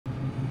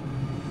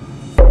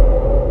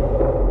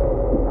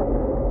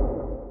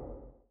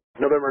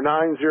November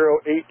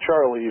 908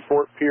 Charlie,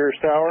 Fort Pierce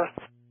Tower.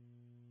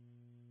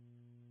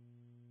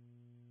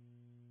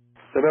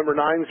 November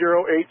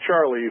 908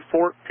 Charlie,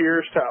 Fort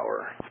Pierce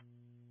Tower.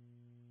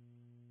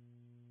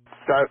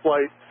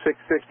 Skyflight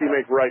 660,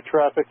 make right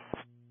traffic.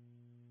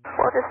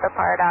 We'll just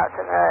depart out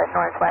to the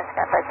northwest,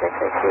 Skyflight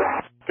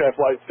 660.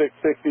 Skyflight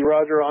 660,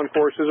 roger, on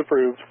course is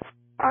approved.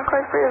 On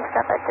course approved,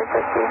 Skyflight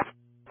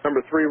 660.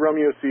 Number 3,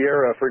 Romeo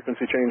Sierra,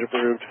 frequency change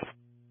approved.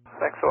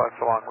 Thanks a lot,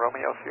 so long,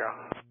 Romeo Sierra.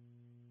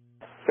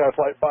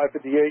 Skyflight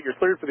 558, you're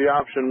cleared for the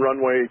option,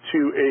 runway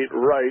 28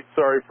 right.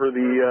 Sorry for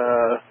the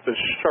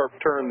sharp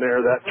turn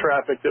there. That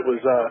traffic that was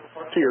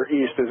to your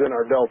east is in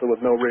our Delta with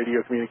no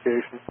radio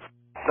communication.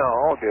 No,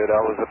 all good.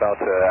 I was about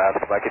to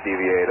ask if I could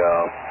deviate.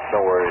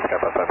 No worries,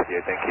 Skyflight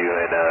 558, thank you.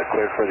 And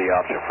cleared for the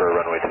option for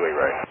runway 28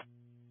 right.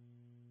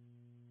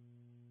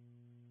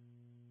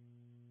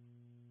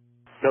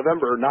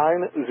 November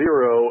 908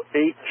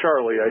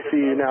 Charlie, I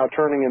see you now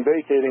turning and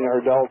vacating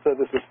our Delta.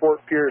 This is Fort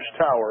Pierce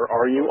Tower.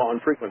 Are you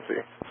on frequency?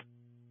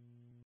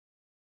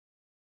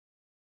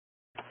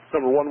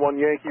 Number 11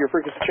 Yankee, your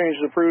frequency change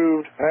is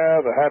approved.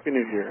 Have a happy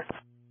new year.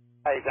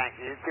 Hey, thank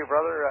you. You too,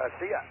 brother.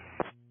 See ya.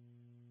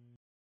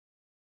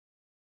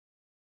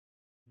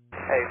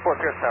 Hey,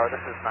 Fort Pierce Tower, this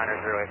is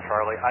 908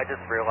 Charlie. I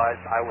just realized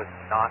I was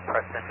not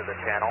pressed into the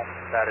channel.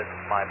 That is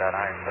my bad.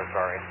 I am so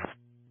sorry.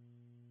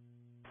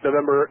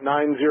 November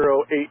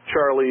 908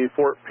 Charlie,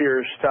 Fort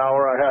Pierce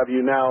Tower. I have you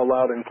now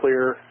loud and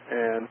clear,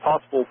 and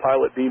possible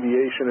pilot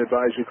deviation.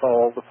 Advise you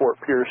call the Fort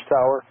Pierce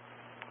Tower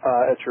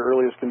at your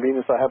earliest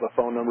convenience. I have a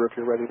phone number if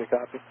you're ready to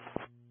copy.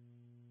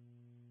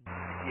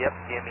 Yep,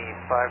 give me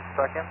 5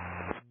 seconds.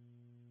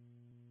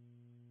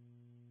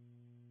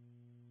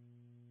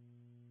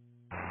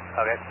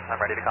 Okay, I'm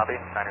ready to copy.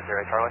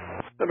 908 Charlie.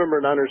 November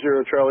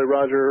 908 Charlie,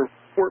 roger.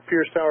 Fort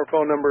Pierce Tower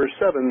phone number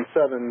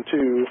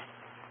 772.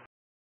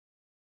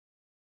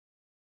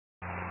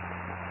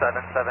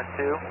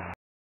 772.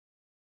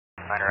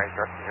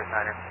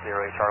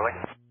 908 Charlie.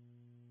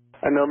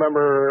 And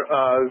November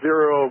 08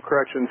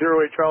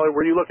 Charlie,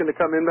 were you looking to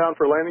come inbound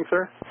for landing,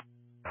 sir?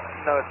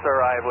 No, sir,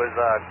 I was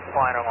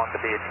flying along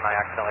the beach and I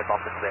accidentally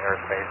bumped into the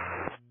airspace.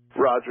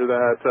 Roger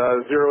that.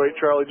 08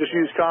 Charlie, just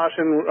use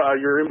caution.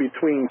 You're in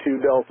between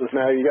two deltas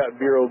now. You got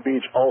Vero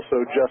Beach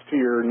also just to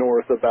your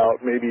north,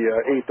 about maybe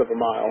an eighth of a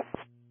mile.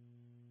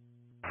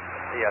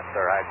 Yes,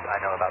 sir, I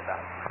know about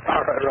that.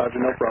 All right, roger,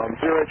 no problem.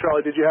 08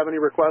 Charlie, did you have any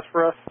requests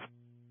for us?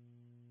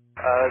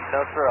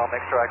 No, sir, I'll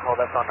make sure I call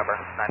that phone number.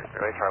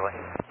 908 Charlie.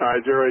 All right,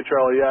 08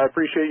 Charlie, yeah, I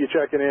appreciate you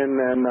checking in,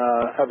 and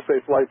have a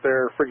safe flight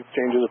there. Frequency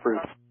change is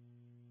approved.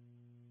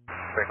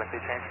 Frequency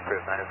change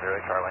approved,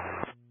 908 Charlie.